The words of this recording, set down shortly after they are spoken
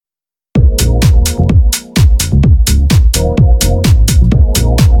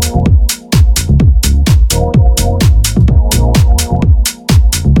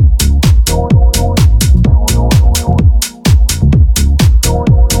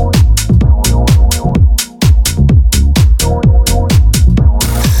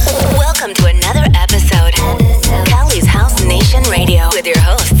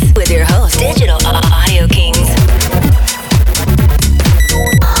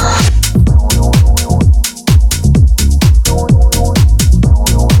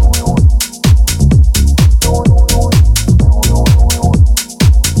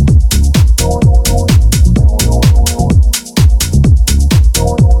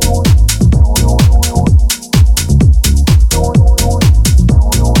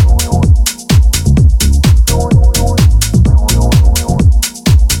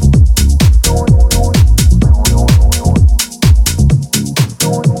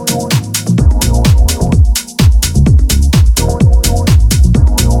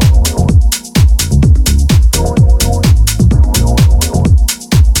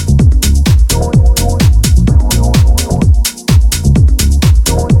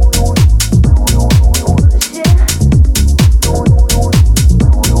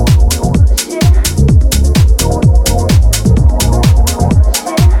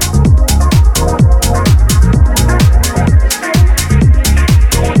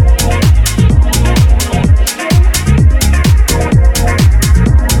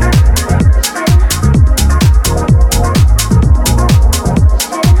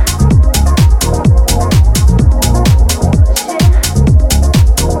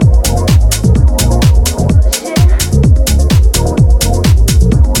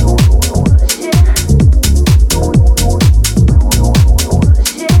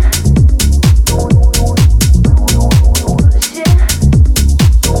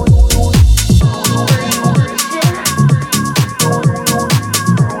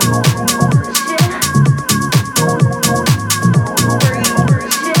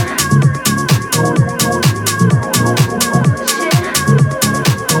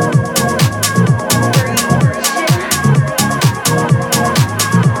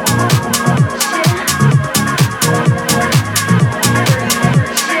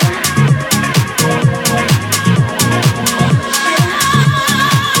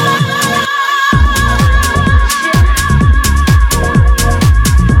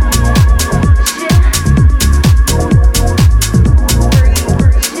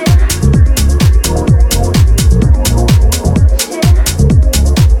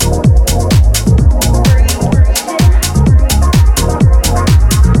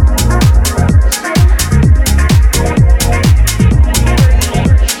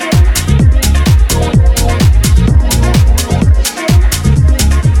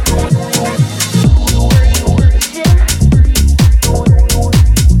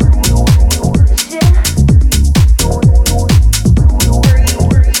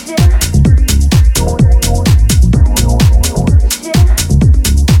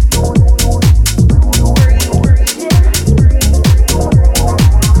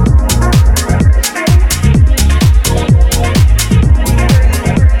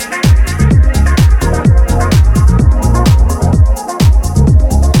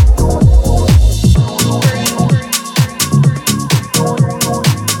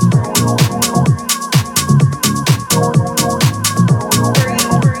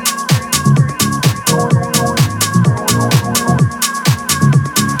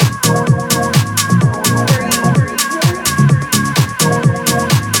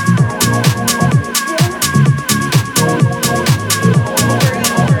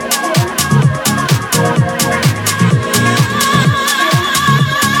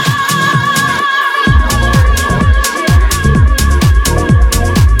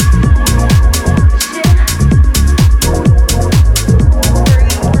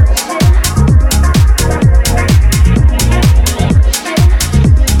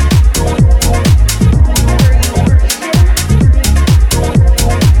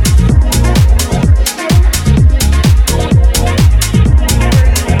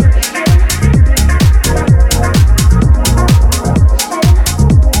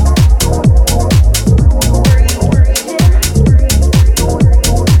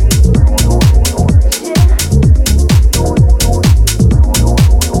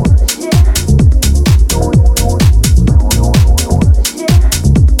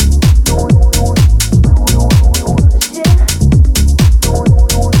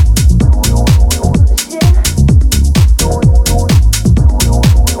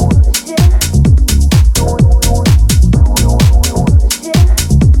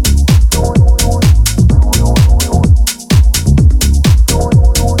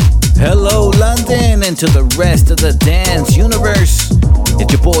to the rest of the dance universe.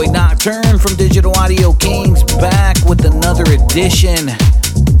 It's your boy Nocturne from Digital Audio Kings, back with another edition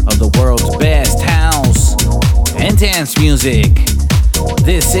of the world's best house and dance music.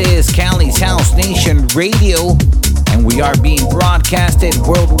 This is Cali's House Nation Radio, and we are being broadcasted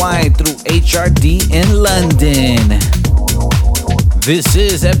worldwide through HRD in London. This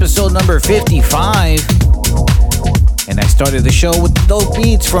is episode number 55, and I started the show with dope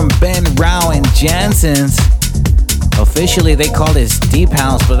beats from Ben Rao and Jansons. Officially, they call this Deep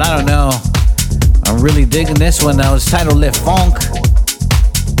House, but I don't know. I'm really digging this one though. It's titled Fonque.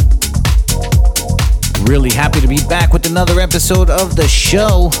 Really happy to be back with another episode of the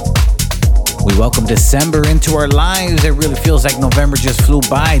show. We welcome December into our lives. It really feels like November just flew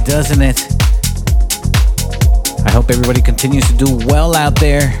by, doesn't it? I hope everybody continues to do well out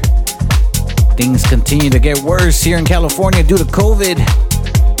there. Things continue to get worse here in California due to COVID.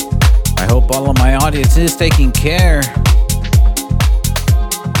 I hope all of my audience is taking care.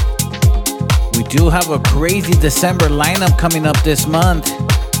 We do have a crazy December lineup coming up this month.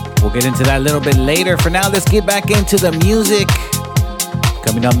 We'll get into that a little bit later. For now, let's get back into the music.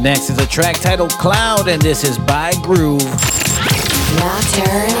 Coming up next is a track titled Cloud, and this is by Gruuve.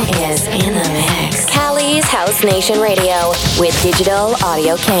 Nocturne is in the mix. Cali's House Nation Radio with Digital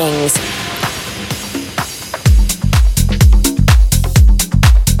Audio Kings.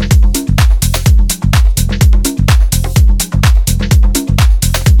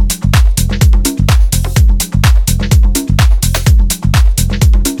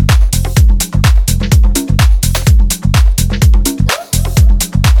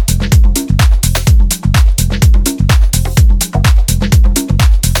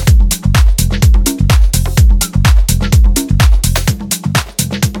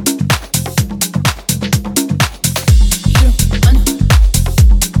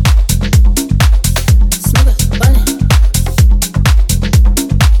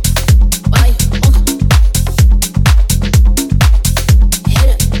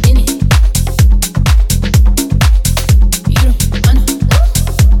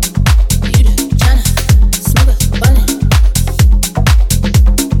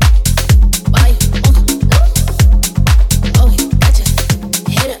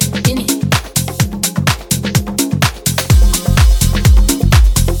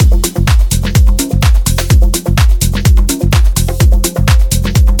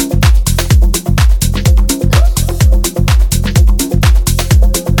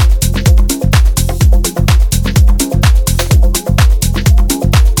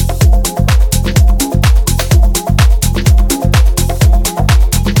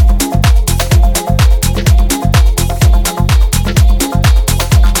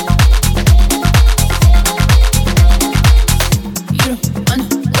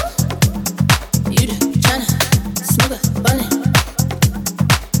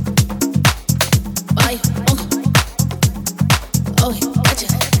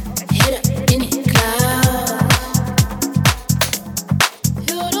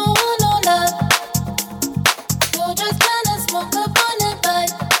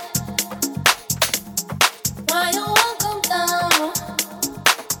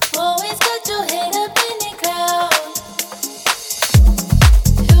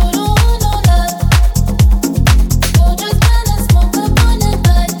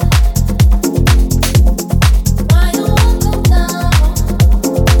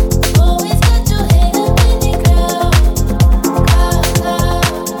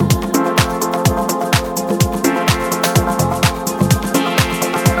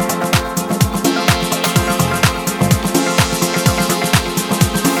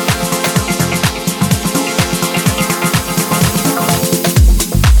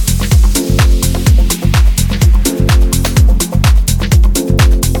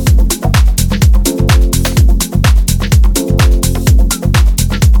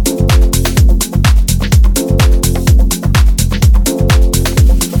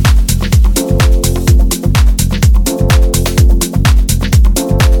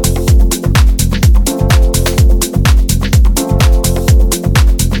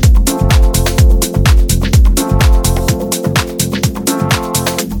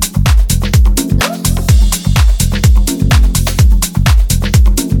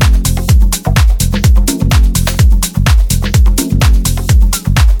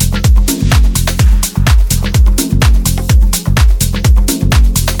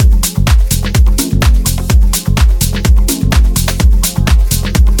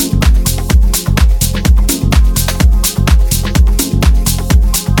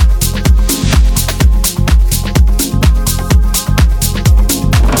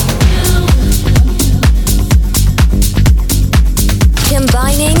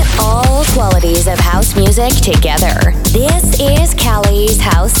 together. This is Cali's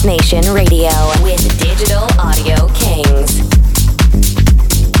House Nation Radio with Digital Audio Kings.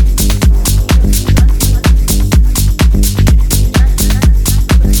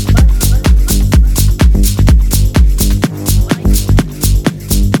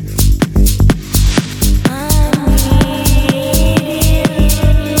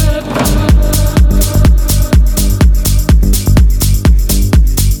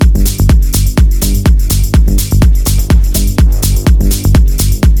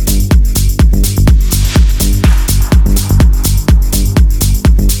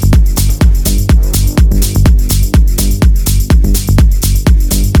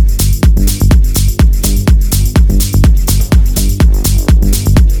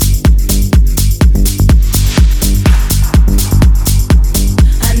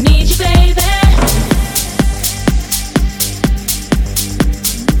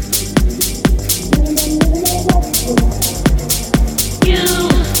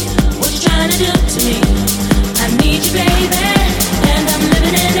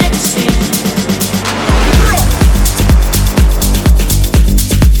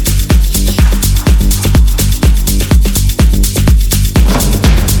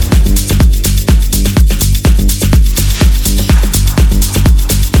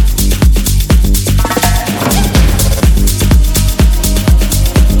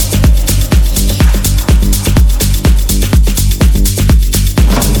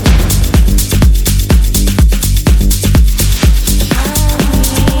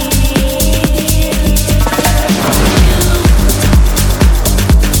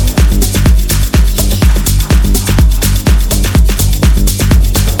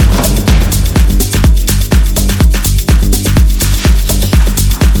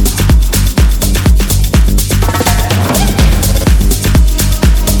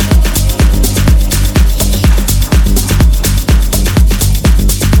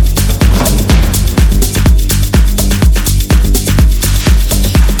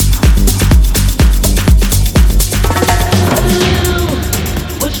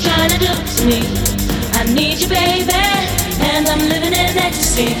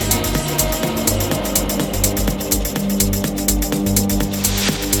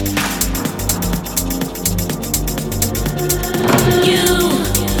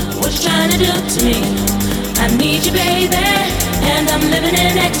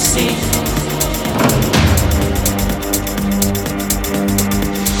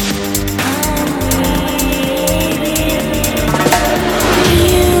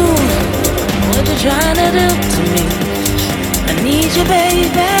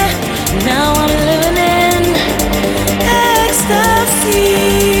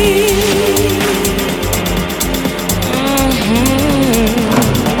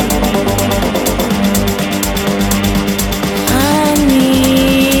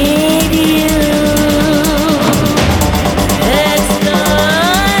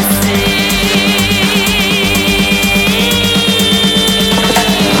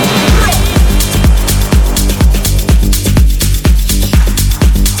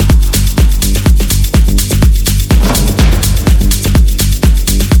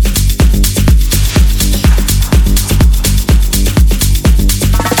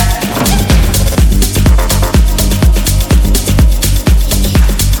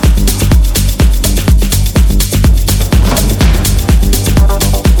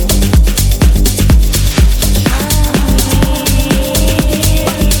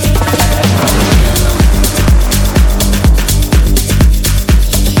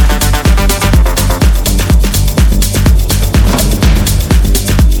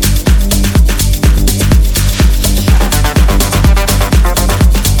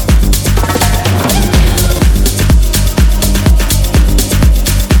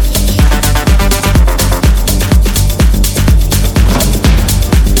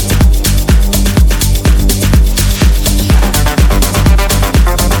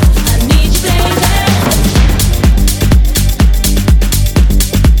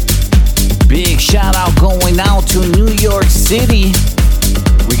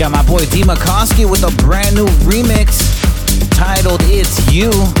 Mickoski with a brand new remix titled It's You,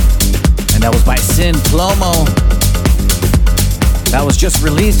 and that was by Plomo. That was just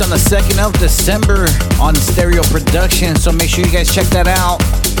released on the 2nd of December on Stereo Production, so make sure you guys check that out.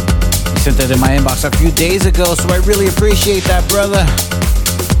 I sent that in my inbox a few days ago, so I really appreciate that, brother.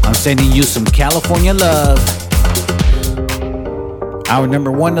 I'm sending you some California love. Hour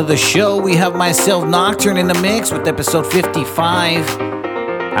number 1 of the show, we have myself Nocturne in the mix with episode 55.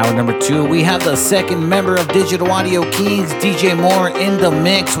 Hour number 2, we have the second member of Digital Audio Kings, DJ Moore, in the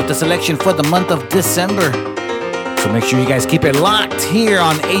mix with the selection for the month of December. So make sure you guys keep it locked here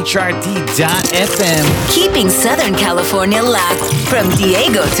on HRD.FM. Keeping Southern California locked from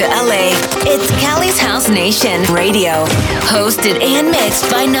Diego to LA. It's Cali's House Nation Radio. Hosted and mixed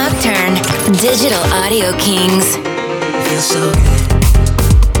by Nocturne. Digital Audio Kings. Feels so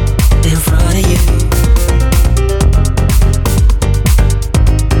good in front of you.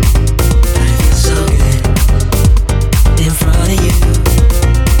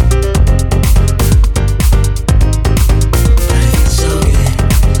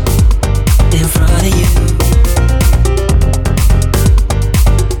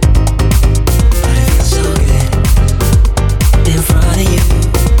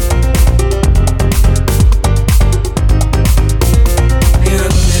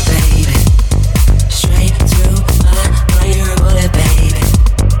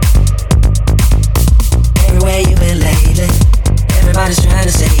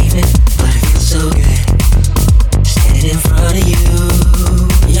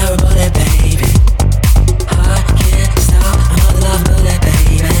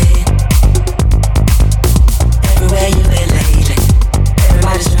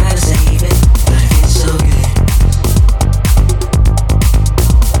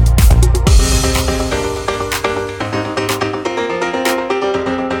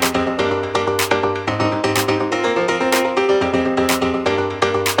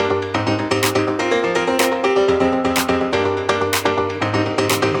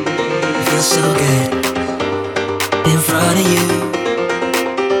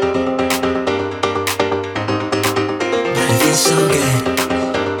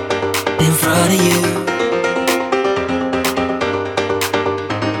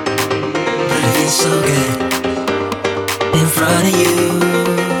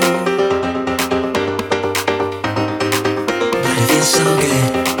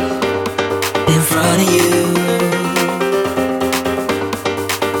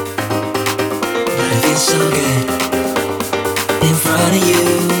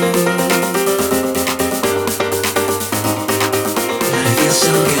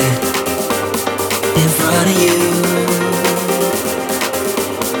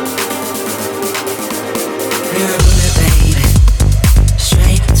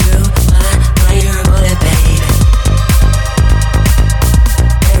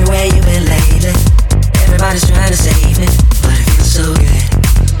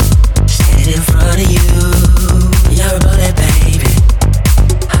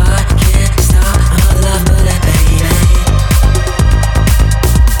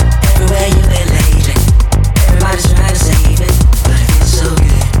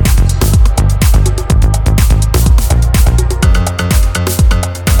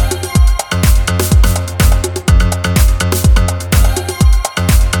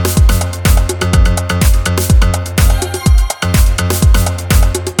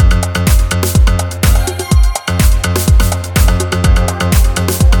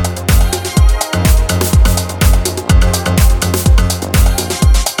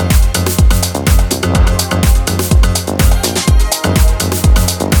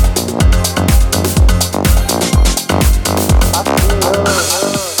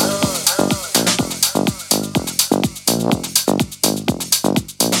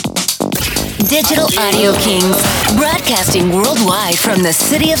 Digital Audio Kings, broadcasting worldwide from the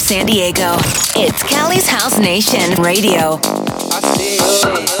city of San Diego. It's Cali's House Nation Radio. I see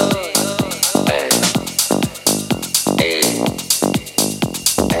you.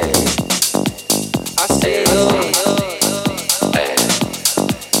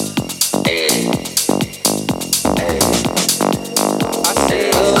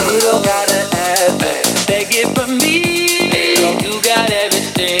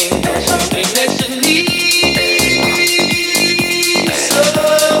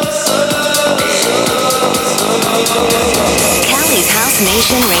 Cali's House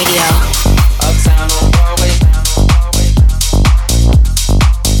Nation Radio.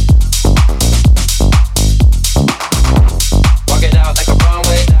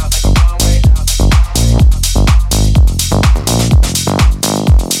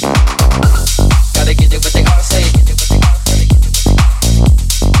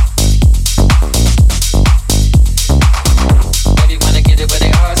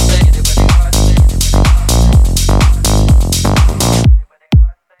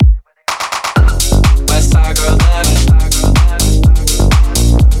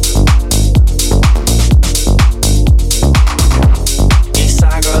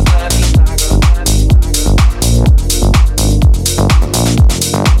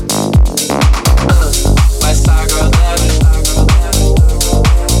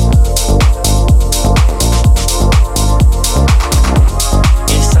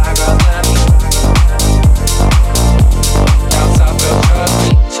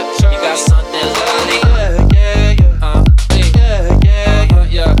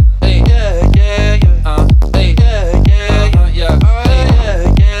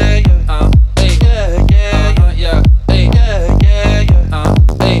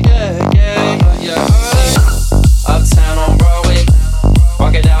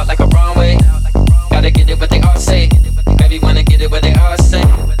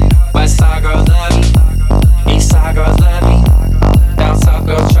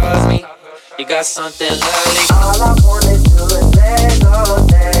 got something lovely. All I wanna do is let go,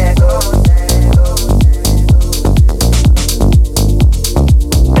 let go, let go.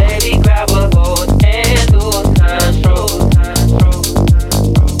 Baby, grab a hold and lose control.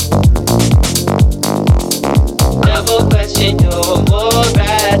 Never question your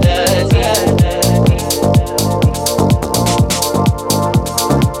morality.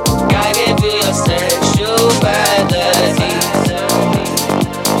 Guided through your sexuality.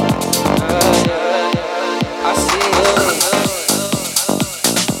 I see you.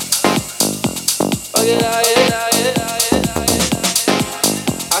 Oh yeah, yeah, yeah.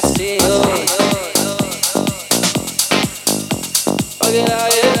 I see you. Oh yeah,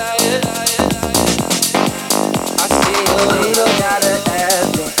 yeah, yeah. I see you. You don't gotta ask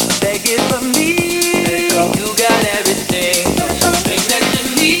me, take it from me. You got everything. Bring that to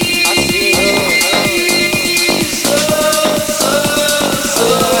me. I see you. So.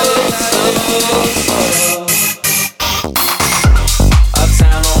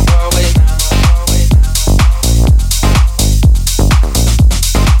 Uptown on Broadway.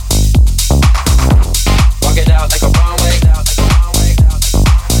 Walk it out like a runway.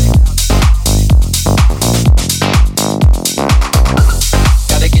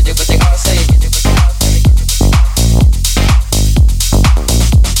 Gotta get it what they all say.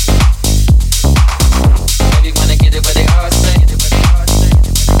 Baby wanna get it what they all say.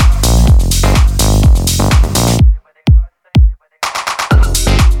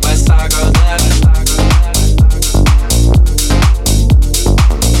 West side girl left.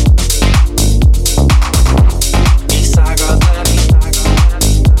 East side girl left.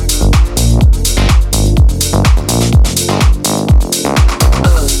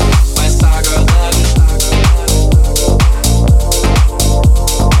 West side girl left.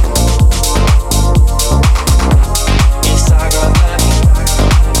 East side girl left.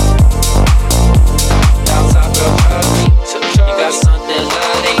 Down south girl trust me. You got something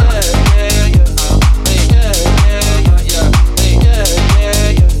lovely.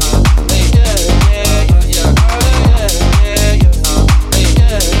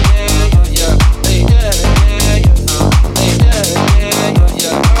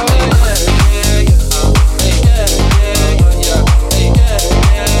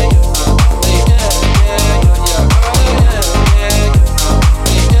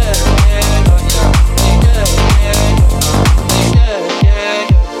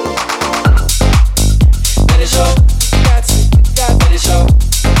 Let it show. Let it show.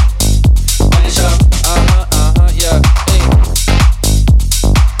 Let it show. Yeah. Hey.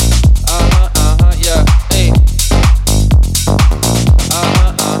 Yeah. Hey.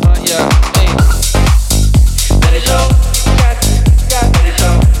 Yeah. Hey. Let it show. Let it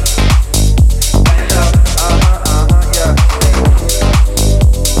show. Let it show. Yeah.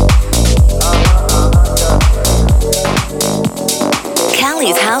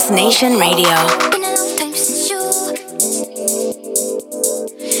 Cali's House Nation Radio. Been a long time since you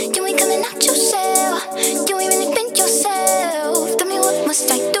ain't coming out yourself. You ain't really been yourself. Tell me what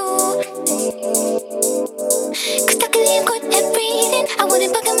must I do? 'Cause I can live good and breathing. I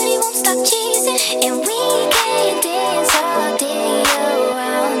wouldn't bug him and he won't stop cheesing. And we can dance all day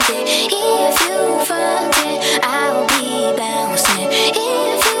around it. If you front it, I'll be bouncing.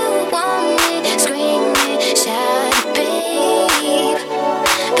 If you want it, scream it, shout it, babe.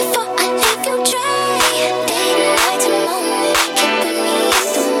 Before I leave you dry, day to night to moment, keeping me in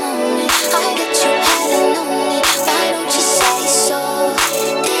the moment. I bet you hadn't known it. Why don't you say so?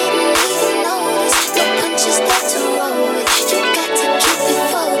 Didn't even notice. No punches there to roll with. You got to keep it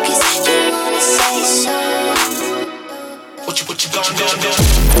focused. You wanna say so? What you gonna do?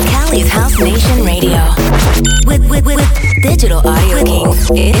 Cali's House Nation Radio. With Digital Audio Kings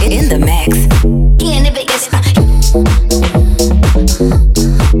in the mix. He ain't the biggest.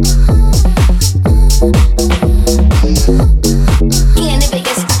 He ain't the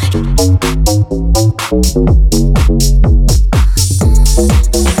biggest.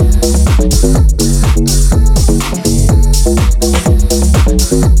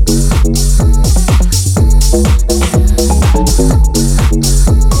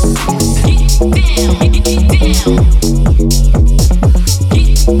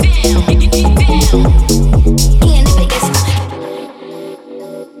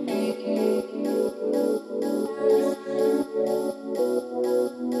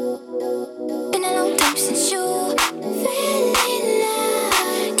 Been a long time since you fell in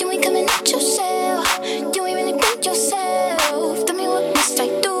love. You ain't coming out yourself. You ain't really been yourself. Tell me what must I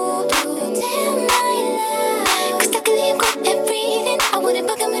do? Tell my love. 'Cause I can live good and breathing. I wouldn't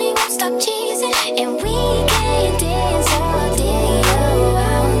bug him and he won't stop cheesing. And we can dance all day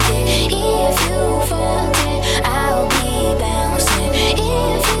around it. If you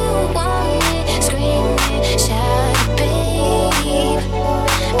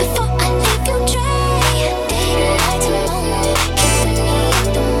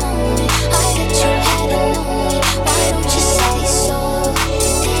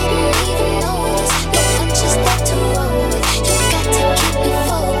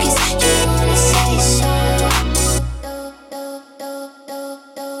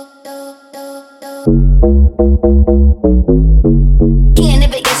Can't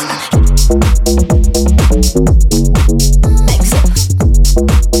never guess.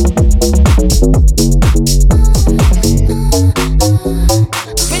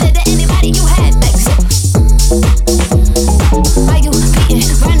 Really to anybody you had next. Why you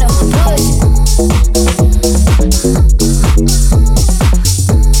beating around the bush?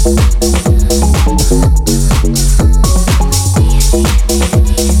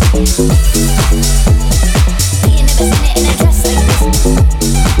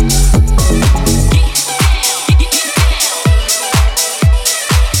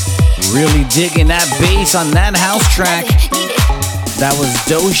 Really digging that bass on that house track. That was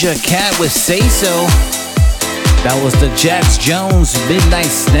Doja Cat with Say So. That was the Jax Jones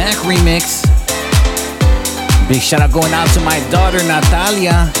Midnight Snack remix. Big shout out going out to my daughter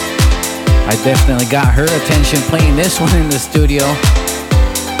Natalia. I definitely got her attention playing this one in the studio.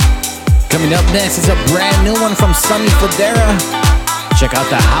 Coming up next is a brand new one from Sonny Fodera. Check out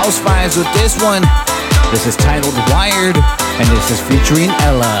the house vibes with this one. This is titled Wired, and this is featuring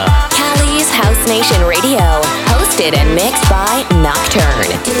Ella. Cali's House Nation Radio, hosted and mixed by Nocturne.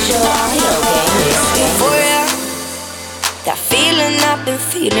 Digital audio games. For ya, that feeling I've been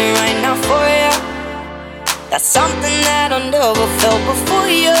feeling right now for ya. That's something that I never felt before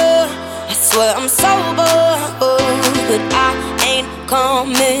ya. I swear I'm sober, but I ain't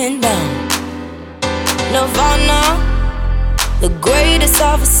coming down. Nirvana, the greatest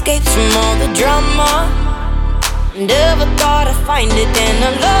of escapes from all the drama. Never thought I'd find it in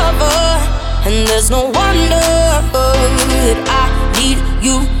a lover, and there's no wonder that I need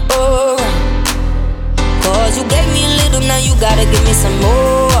you around. Cause you gave me a little, now you gotta give me some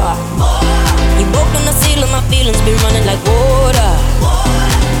more. You broken the seal of my feelings, been running like water.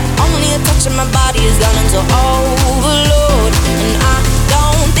 Only a touch of my body has gone into overload, and I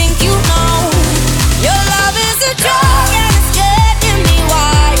don't think you know your love is a drug and it's getting me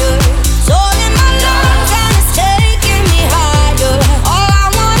wired. So in my lungs and it's taking me higher. All I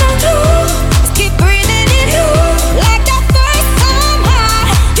wanna do is keep breathing in you, like that first time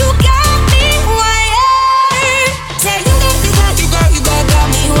high. You got me wired. Say you got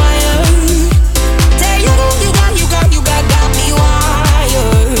me wired. Say you got me wired.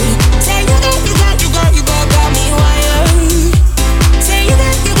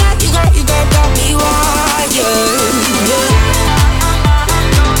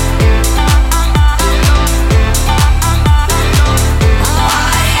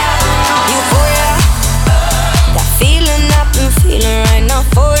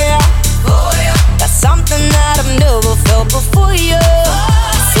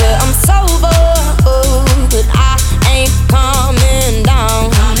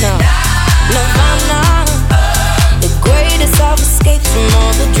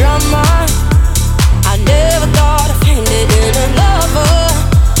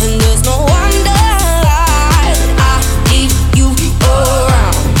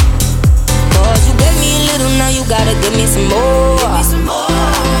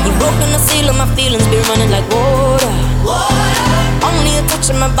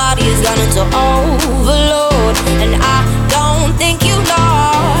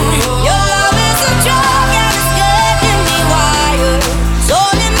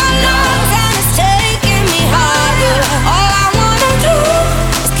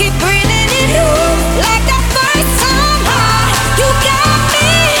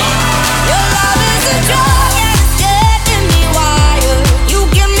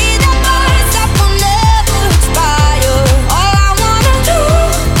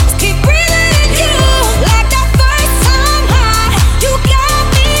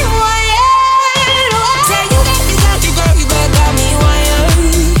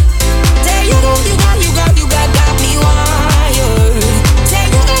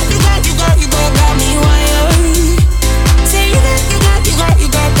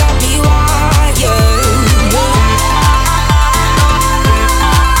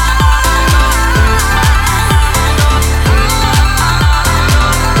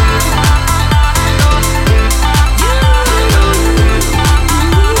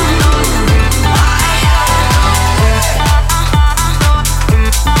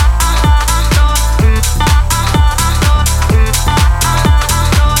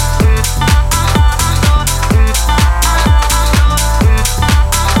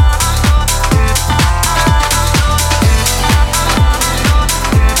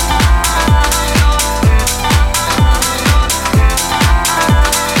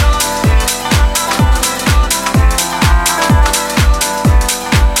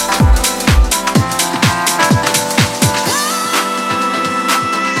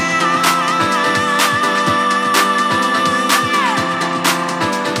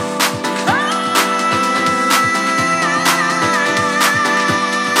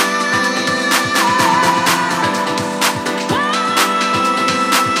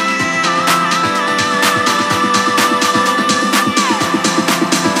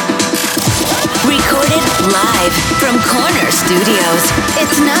 Live from Corner Studios.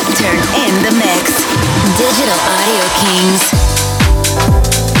 It's Nocturne in the mix. Digital Audio Kings.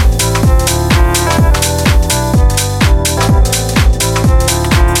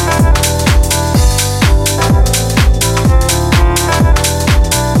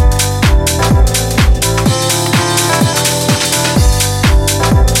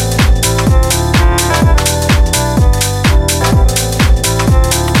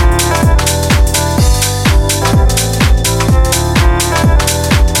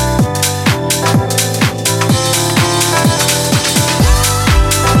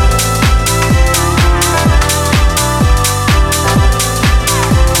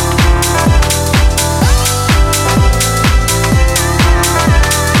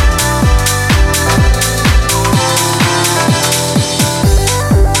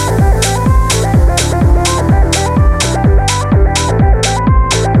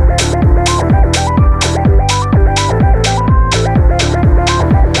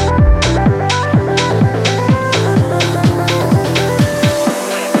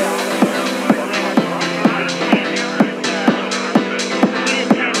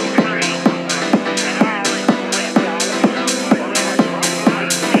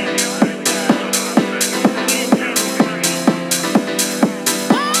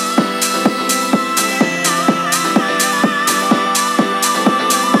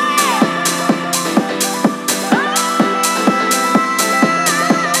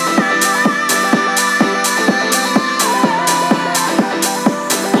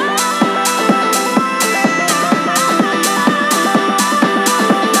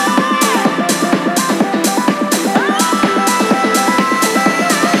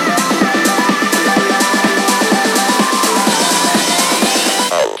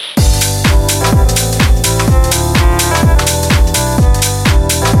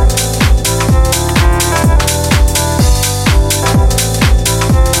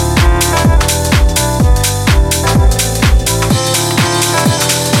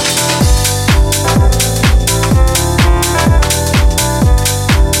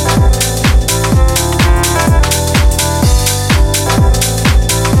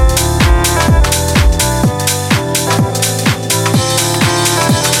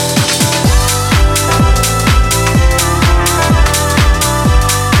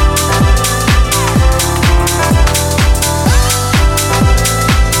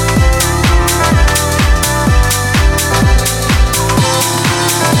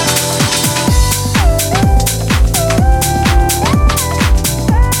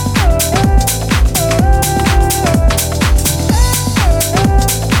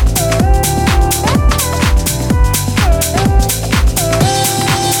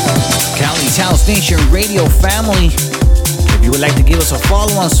 Radio family. If you would like to give us a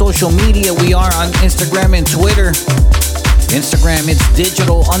follow on social media, we are on Instagram and Twitter. Instagram, it's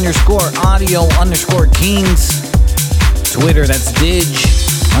digital_audio_kings. Twitter, that's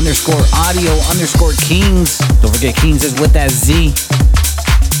dig_audio_kings. Don't forget Kings is with that Z.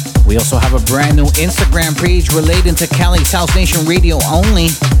 We also have a brand new Instagram page relating to Cali's House Nation Radio only,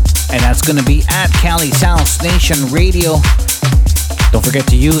 and that's going to be at Cali's House Nation Radio. Don't forget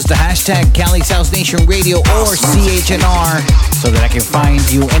to use the hashtag Cali's House Nation Radio or CHNR so that I can find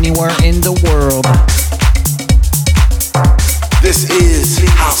you anywhere in the world. This is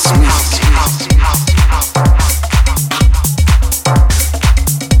house music.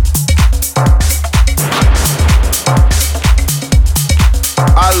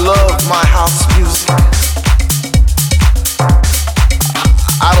 I love my house music.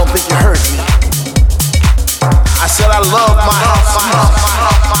 I don't think you heard me. I said I love my house music.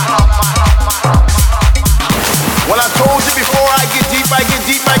 When I told you before I get deep, I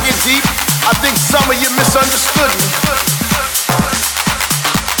think some of you misunderstood me.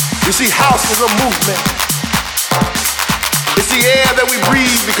 You see, house is a movement. It's the air that we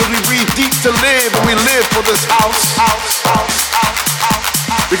breathe because we breathe deep to live and we live for this house.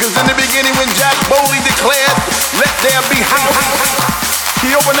 Because in the beginning when Jack boldly declared, let there be house,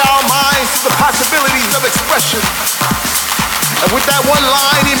 he opened our minds to the possibilities of expression. And with that one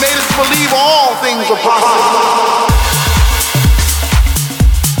line, he made us believe all things are possible.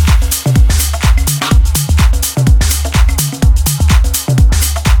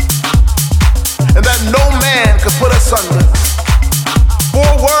 And that no man could put us under. 4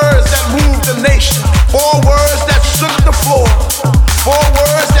 words that moved the nation. 4 words that shook the floor. 4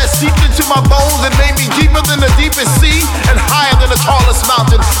 words that seeped into my bones and made me deeper than the deepest sea and higher than the tallest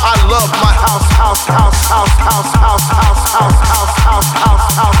mountain. I love my house, house, house, house, house, house, house, house, house,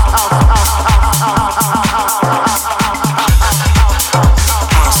 house, house, house, house,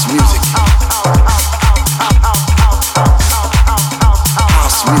 house music.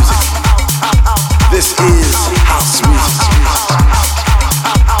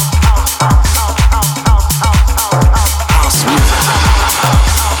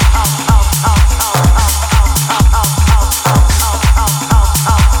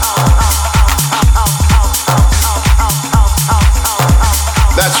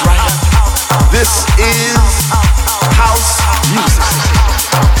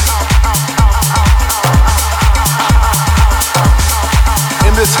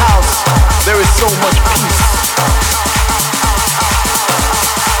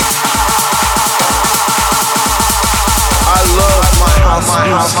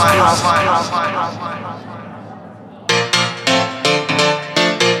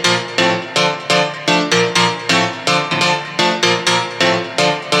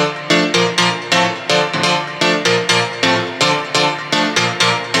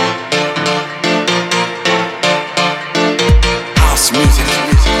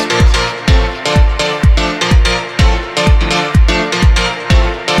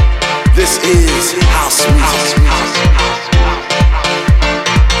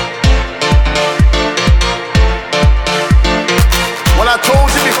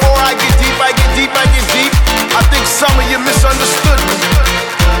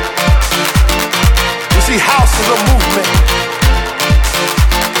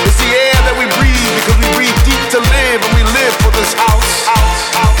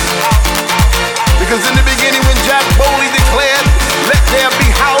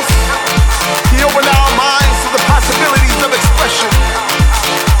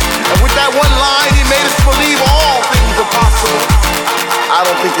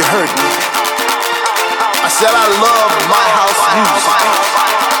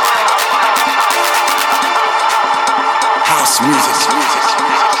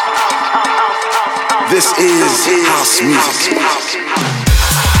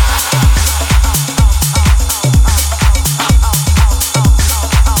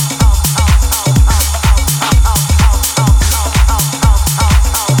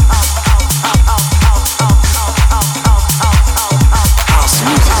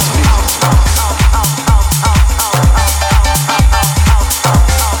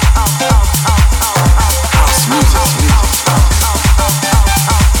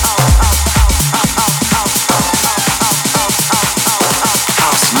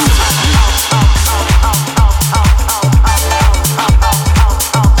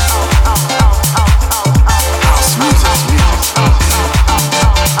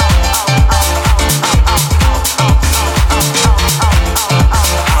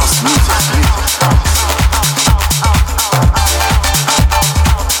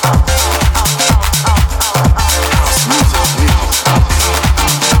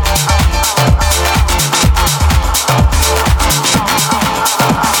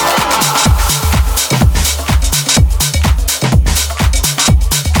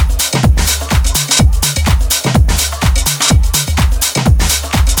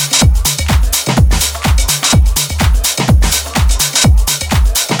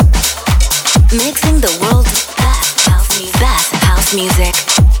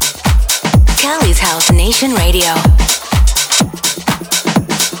 Radio.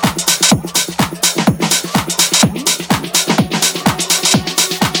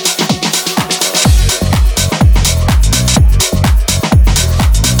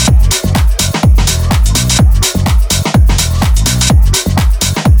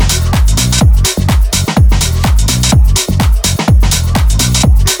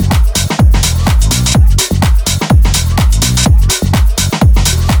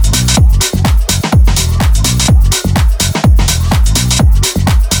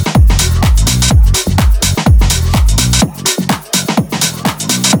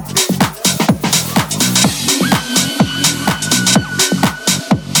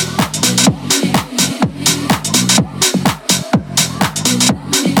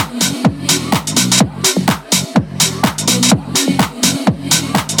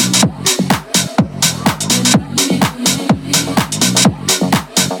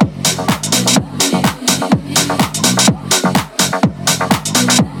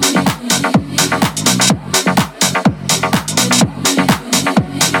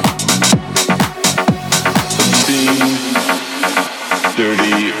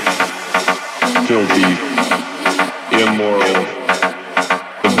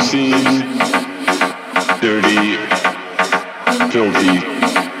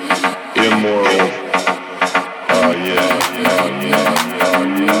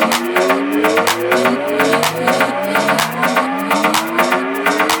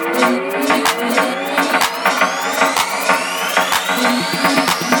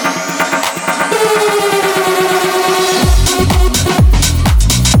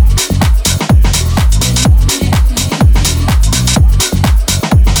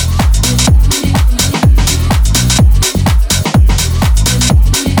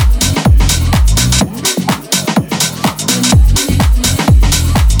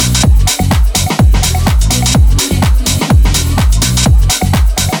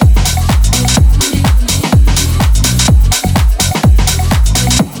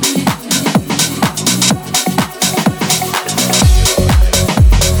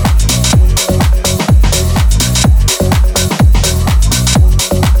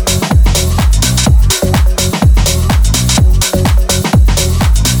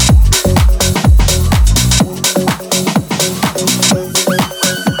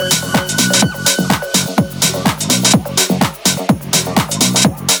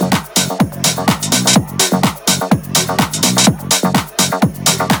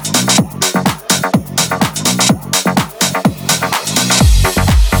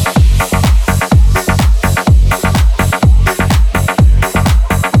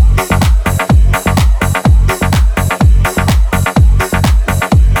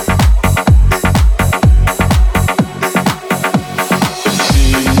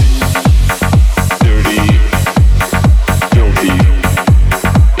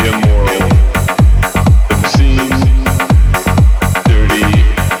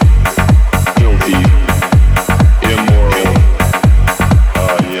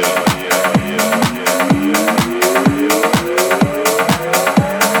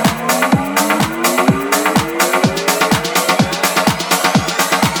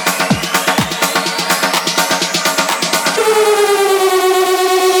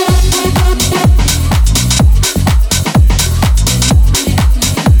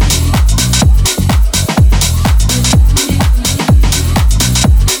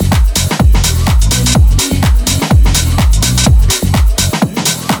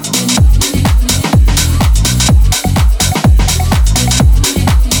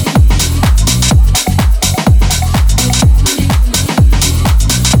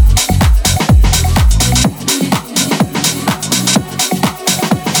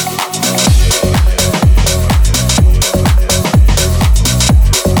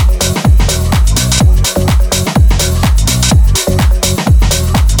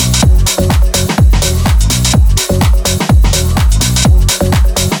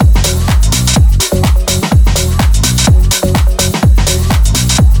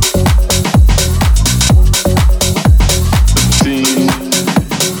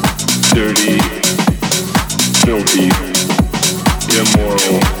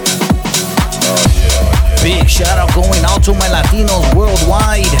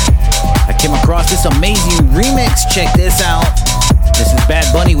 across this amazing remix. Check this out. This is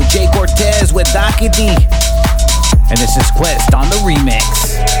Bad Bunny with Jhay Cortez with Dakiti. And this is Kwest on the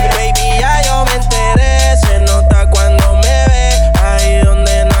remix. Baby, ya yo me enteré. Se nota cuando me ve. Ahí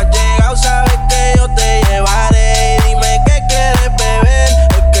donde no has llegado, sabes que yo te llevaré. Y dime qué quieres beber.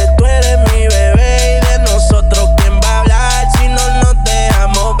 Es que tú eres mi bebé. Y de nosotros, ¿quién va a hablar si no nos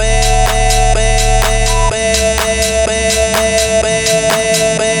dejamos ver?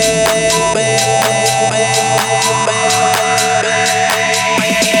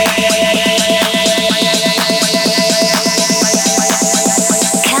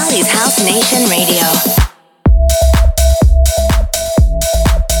 Nation Radio.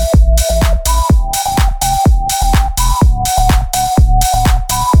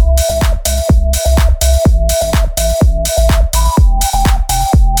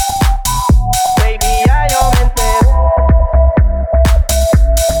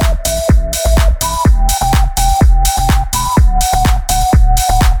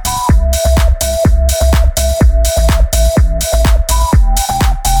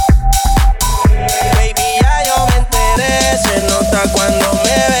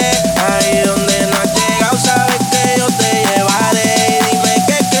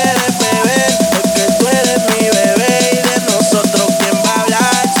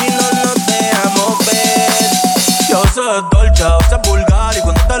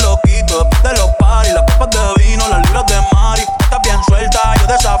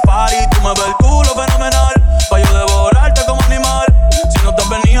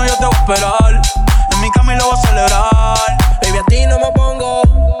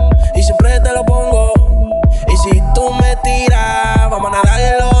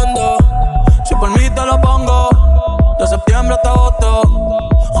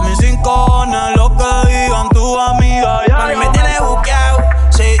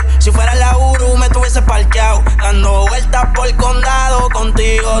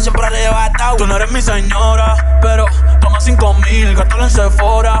 Tú no eres mi señora, pero toma 5,000, gástalo en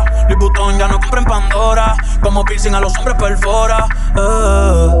Sephora. Louis Vuitton ya no compra en Pandora. Como piercing a los hombres perfora.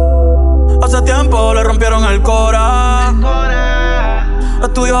 Hace tiempo le rompieron el cora.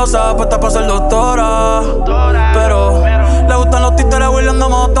 Estudiosa, puesta para ser doctora. Pero le gustan los títeres huirleando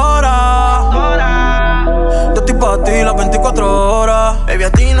motora. Yo estoy pa' ti las 24 horas. Baby,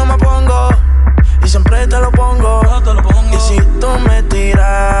 a ti no me pongo y siempre te lo pongo. Y si tú me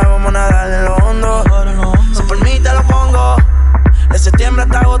tiras, vamos a nadar en lo hondo. Si por mí te lo pongo, de septiembre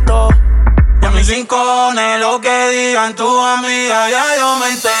hasta agosto. Y a mis rincones, lo que digan tu amiga, ya yo me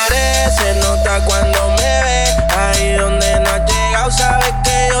enteré. Se nota cuando me ves. Ahí donde no has llegado, sabes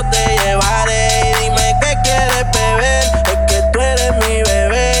que yo te llevaré. Y dime qué quieres beber. Es que tú eres mi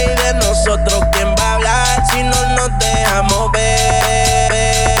bebé. Y de nosotros, ¿quién va a hablar si no nos dejamos ver?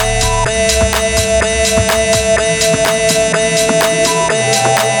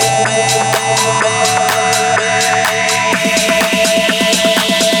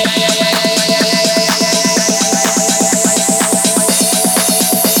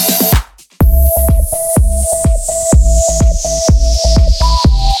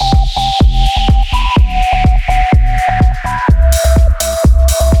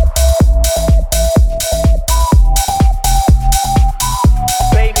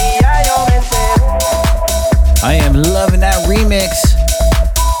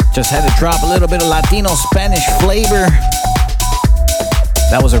 Just had to drop a little bit of Latino Spanish flavor.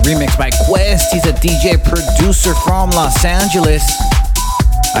 That was a remix by Kwest. He's a DJ producer from Los Angeles.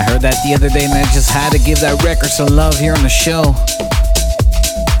 I heard that the other day and I just had to give that record some love here on the show.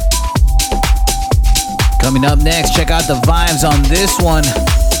 Coming up next, check out the vibes on this one.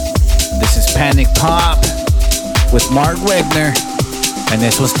 This is Panik Pop with Marc Werner, and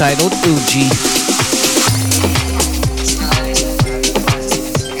this was titled Uji.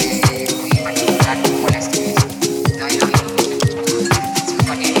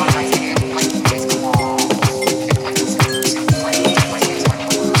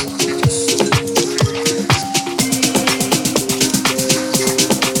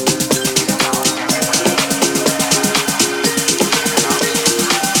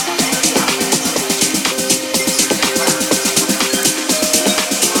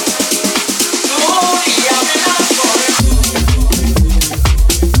 Ooh, yeah.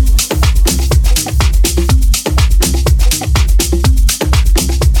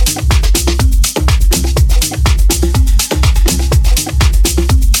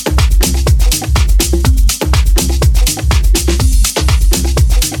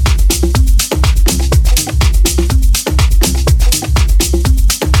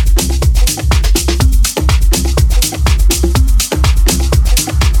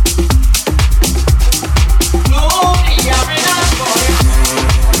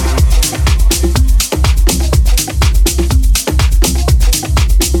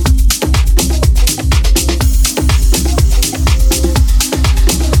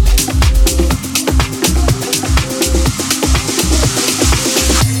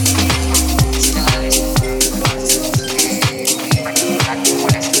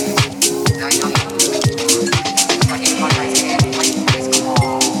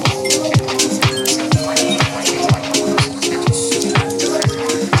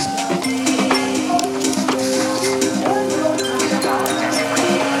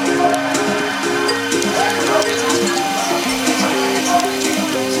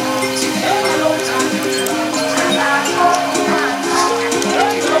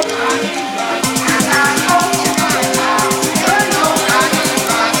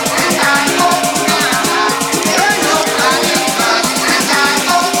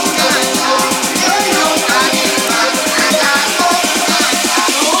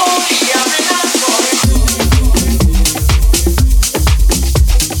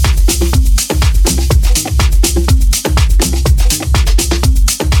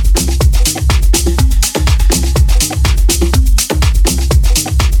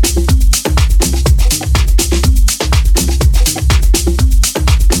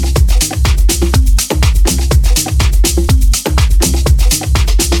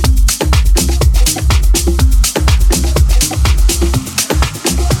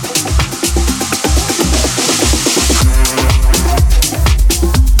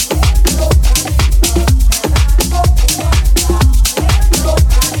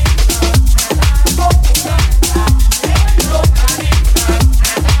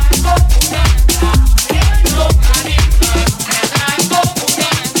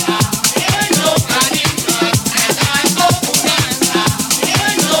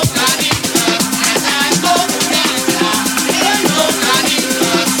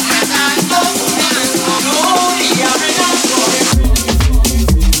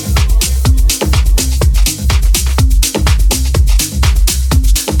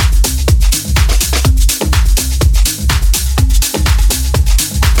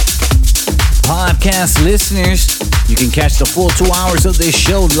 podcast listeners, you can catch the full 2 hours of this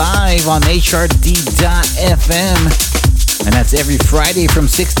show live on HRD.FM. And that's every Friday from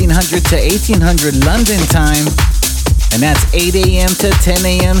 1600 to 1800 London time. And that's 8 a.m. to 10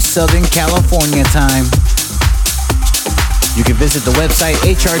 a.m. Southern California time. You can visit the website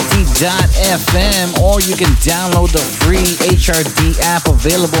HRD.FM, or you can download the free HRD app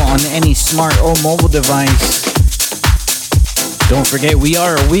available on any smart or mobile device. Don't forget, we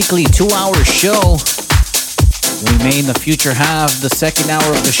are a weekly 2-hour show. We may in the future have the second hour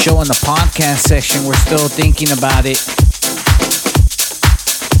of the show in the podcast section. We're still thinking about it.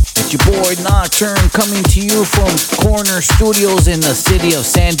 It's your boy Nocturne coming to you from Corner Studios in the city of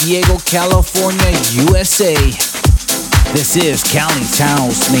San Diego, California, USA. This is Cali's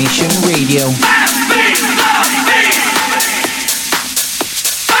House Nation Radio.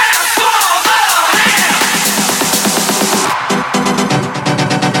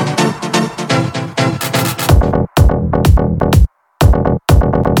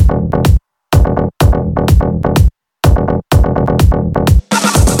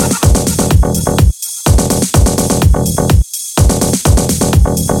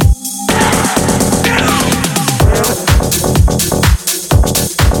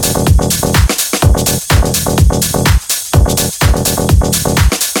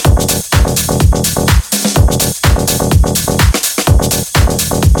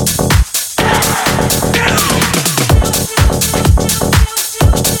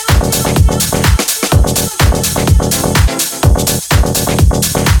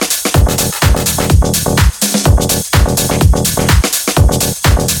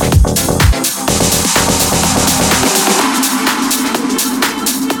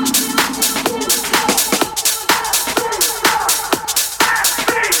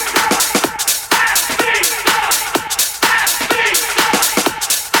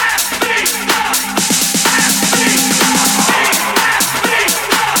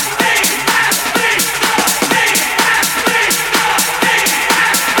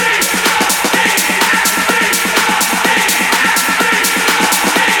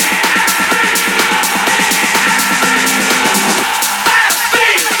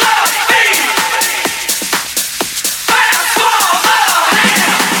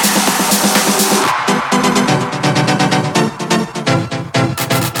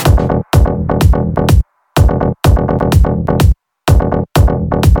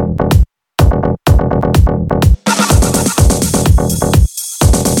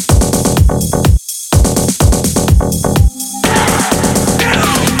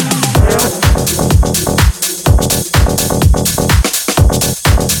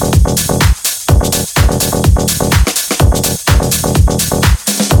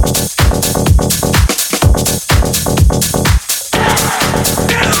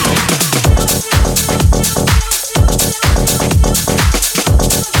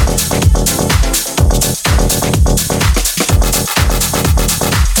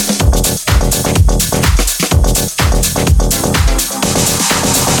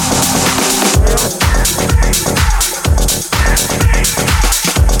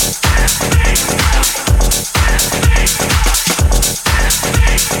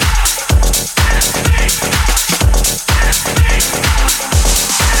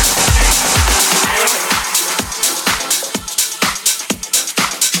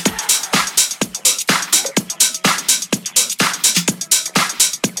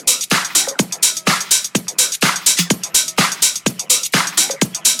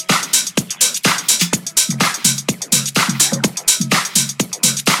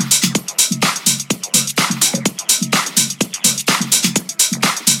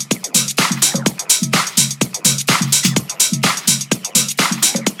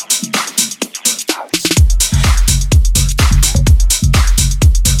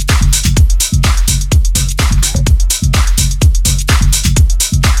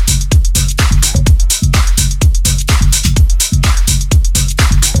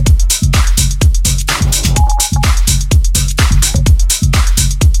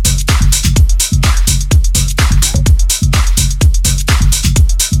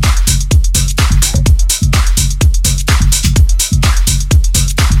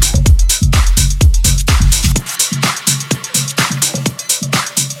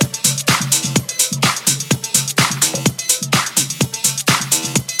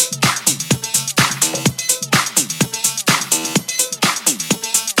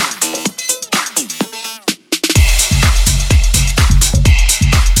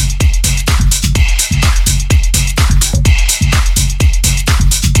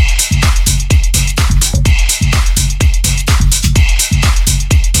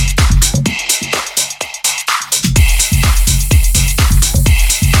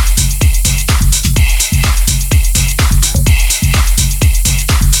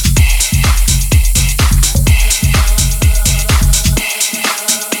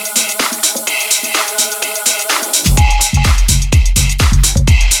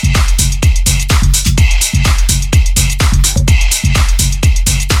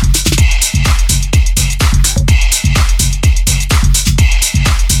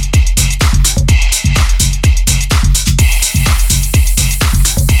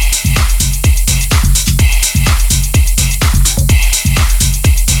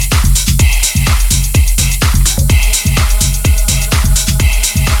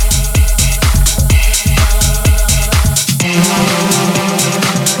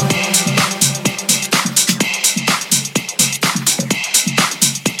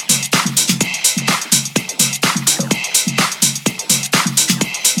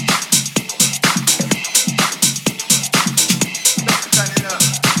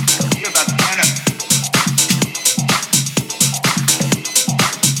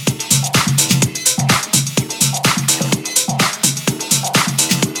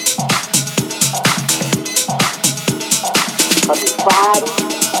 fight.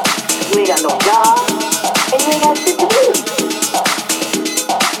 You ain't got no job, and you ain't got shit to do.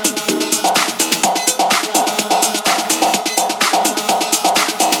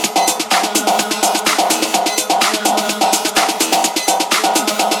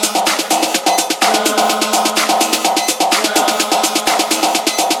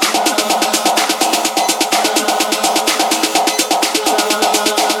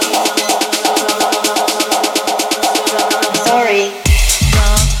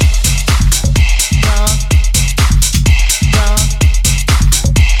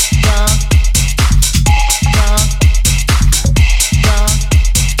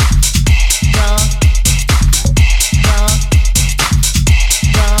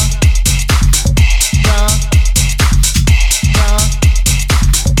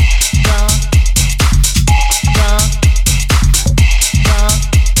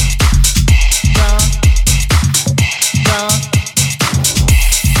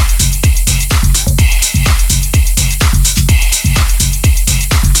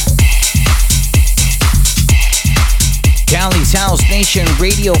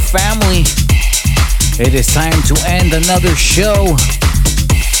 Radio family, it is time to end another show.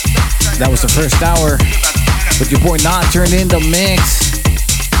 That was the first hour with your boy Nocturne in the mix.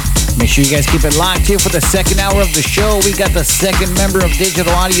 Make sure you guys keep it locked here for the second hour of the show. We got the second member of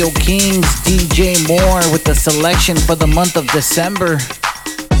Digital Audio Kings, DJ Moore, with the selection for the month of December.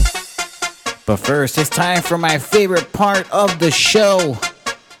 But first, it's time for my favorite part of the show.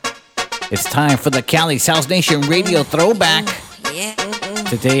 It's time for the Cali's House Nation Radio Throwback.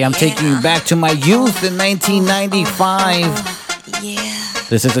 Today I'm taking you back to my youth in 1995.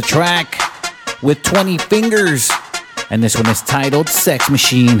 This is a track with 20 fingers, and this one is titled Sex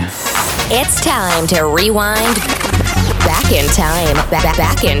Machine. It's time to rewind back in time,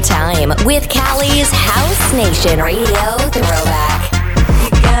 back in time with Cali's House Nation Radio Throwback.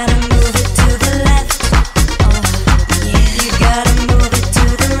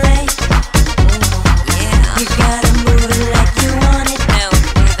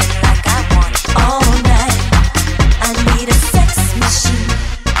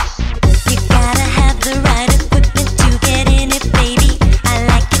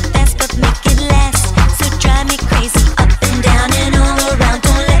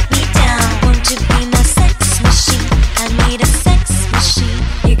 Sex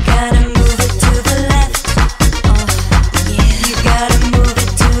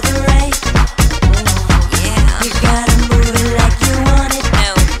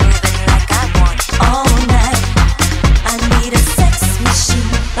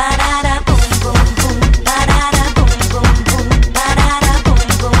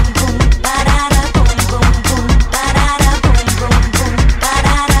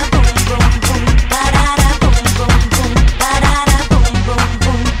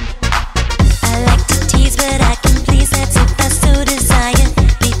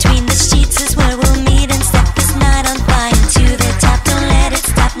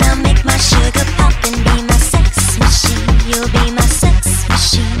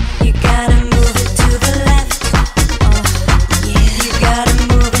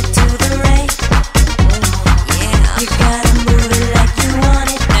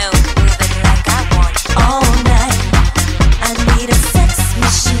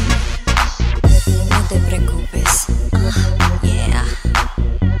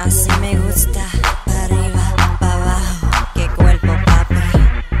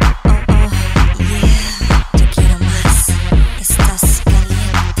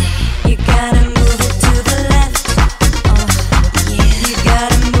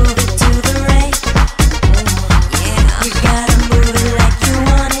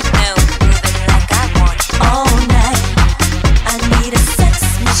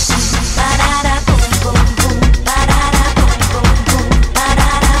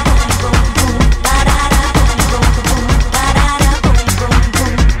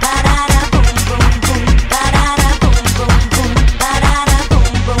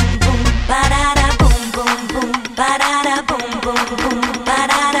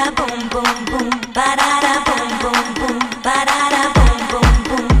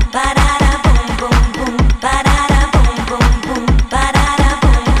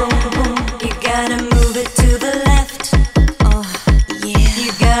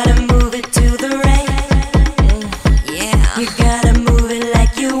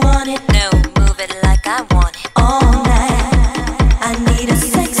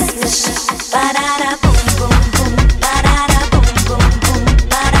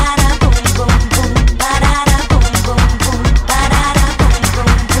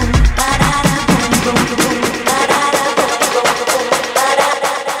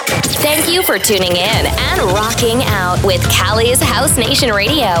for tuning in and rocking out with Cali's House Nation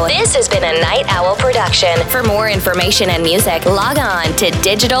Radio. This has been a Night Owl production. For more information and music, log on to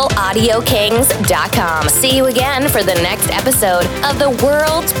digitalaudiokings.com. See you again for the next episode of the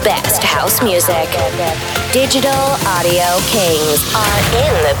world's best house music. Digital Audio Kings are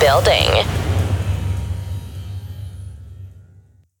in the building.